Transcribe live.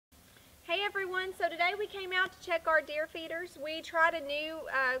Hey everyone, so today we came out to check our deer feeders. We tried a new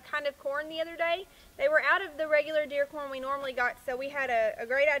kind of corn the other day. They were out of the regular deer corn we normally got, so we had a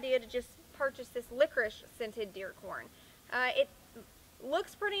great idea to just purchase this licorice scented deer corn. It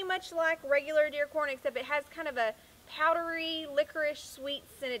looks pretty much like regular deer corn, except it has kind of a powdery licorice sweet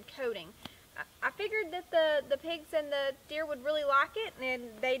scented coating. I figured that the pigs and the deer would really like it, and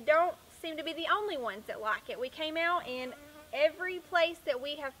they don't seem to be the only ones that like it. We came out and every place that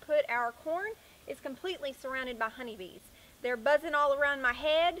we have put our corn is completely surrounded by honeybees. They're buzzing all around my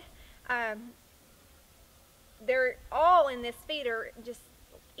head. They're all in this feeder just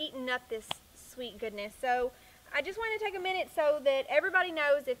eating up this sweet goodness. So I just want to take a minute so that everybody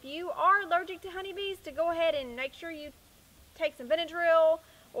knows if you are allergic to honeybees to go ahead and make sure you take some Benadryl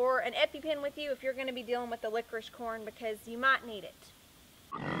or an EpiPen with you if you're going to be dealing with the licorice corn, because you might need it.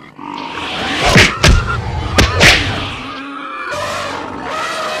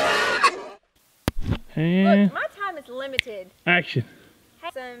 And look, my time is limited. action.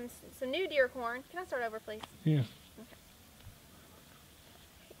 Some new deer corn. Can I start over, please? Yeah.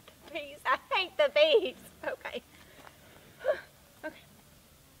 Okay. Bees. I hate the bees. Okay. Okay.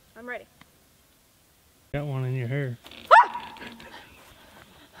 I'm ready. Got one in your hair.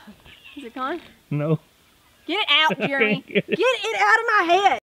 Is it gone? No. Get it out, Jeremy. Get it out of my head.